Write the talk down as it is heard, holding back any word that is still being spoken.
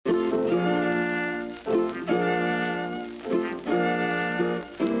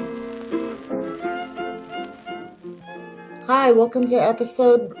Hi, welcome to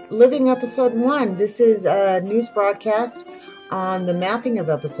Living Episode 1. This is a news broadcast on the mapping of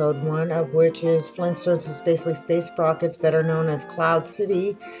Episode 1, of which is Flintstones and Spacely Space Sprockets, better known as Cloud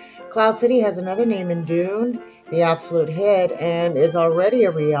City. Cloud City has another name in Dune, the absolute hit, and is already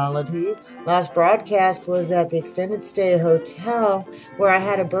a reality. Last broadcast was at the Extended Stay Hotel, where I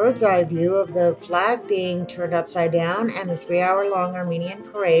had a bird's eye view of the flag being turned upside down and the 3-hour-long Armenian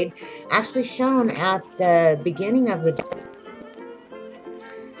parade actually shown at the beginning of the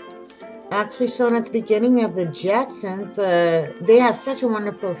Jetsons. They have such a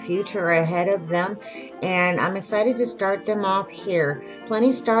wonderful future ahead of them, and I'm excited to start them off here.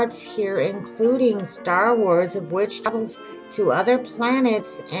 Plenty starts here, including Star Wars, of which travels to other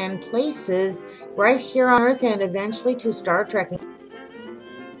planets and places right here on Earth, and eventually to Star Trek.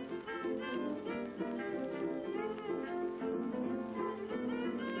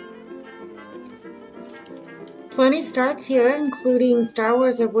 Plenty starts here, including Star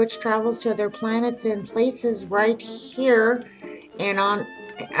Wars, of which travels to other planets and places right here and on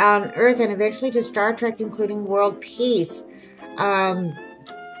Earth, and eventually to Star Trek, including World Peace.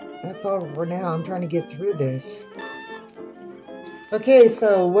 That's all for now. I'm trying to get through this. Okay,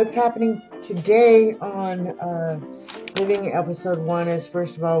 so what's happening today on Living Episode 1 is,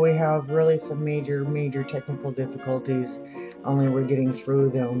 first of all, we have really some major technical difficulties, only we're getting through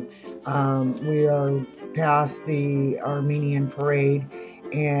them. We are past the Armenian parade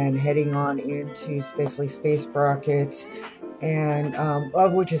and heading on into Spacely Space Sprockets, and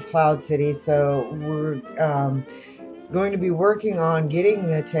of which is Cloud City, so we're going to be working on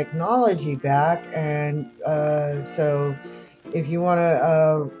getting the technology back, and so if you want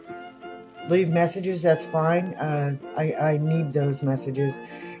to leave messages, that's fine. I need those messages.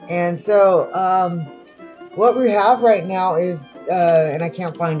 And so what we have right now is, and I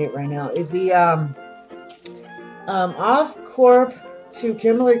can't find it right now, is the Oscorp to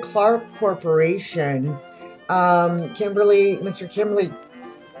Kimberly Clark Corporation. Mr. Kimberly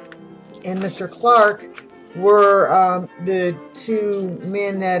and Mr. Clark were the two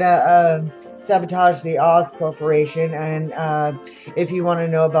men that sabotaged the Oz Corporation. And if you want to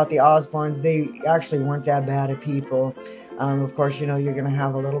know about the Osborns, they actually weren't that bad of people. Of course, you know, you're going to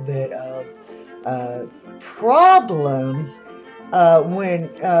have a little bit of problems when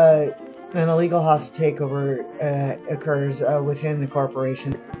an illegal hostile takeover occurs within the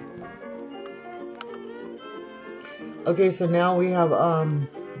corporation. Okay, so now we have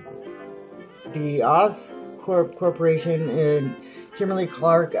the Oscorp Corporation and Kimberly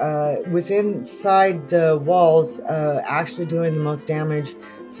Clark inside the walls, actually doing the most damage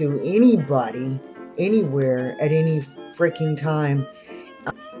to anybody, anywhere, at any freaking time.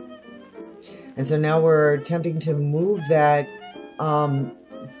 And so now we're attempting to move that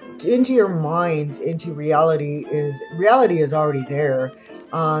into your minds, into reality. Reality is already there.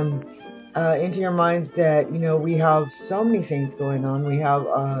 Into your minds that, you know, we have so many things going on. We have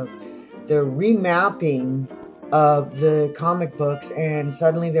the remapping of the comic books, and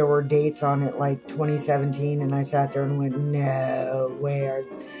suddenly there were dates on it like 2017, and I sat there and went, no way,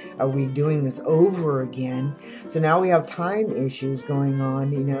 are we doing this over again? So now we have time issues going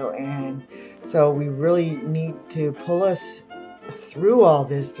on, you know, and so we really need to pull us through all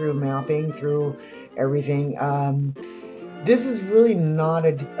this, through mapping, through everything. This is really not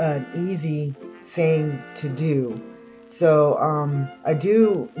an easy thing to do. So I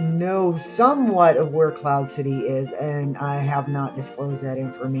do know somewhat of where Cloud City is, and I have not disclosed that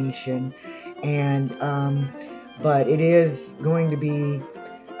information. And but it is going to be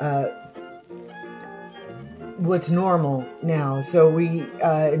what's normal now. So we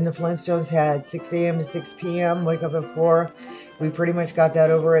in the Flintstones had 6 a.m. to 6 p.m. wake up at 4. We pretty much got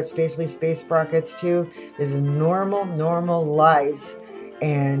that over at Spacely Space Sprockets too. This is normal lives.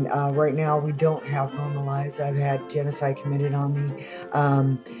 And right now we don't have normal lives. I've had genocide committed on me.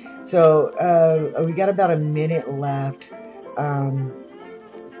 So we got about a minute left. And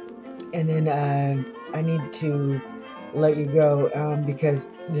then I need to let you go because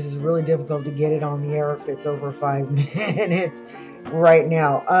this is really difficult to get it on the air if it's over 5 minutes right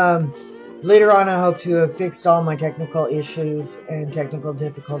now. Later on, I hope to have fixed all my technical issues and technical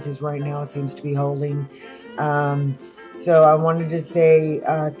difficulties. Right now, it seems to be holding. So I wanted to say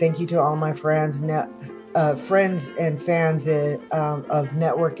thank you to all my friends and fans of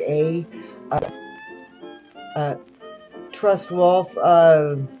Network A, Trust Wolf,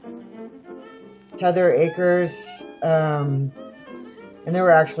 Heather Akers, and there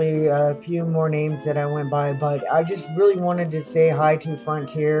were actually a few more names that I went by, but I just really wanted to say hi to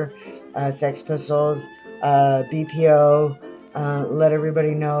Frontier, Sex Pistols, BPO, let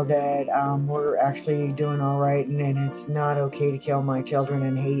everybody know that we're actually doing all right, and it's not okay to kill my children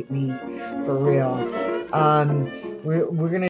and hate me for real. We're gonna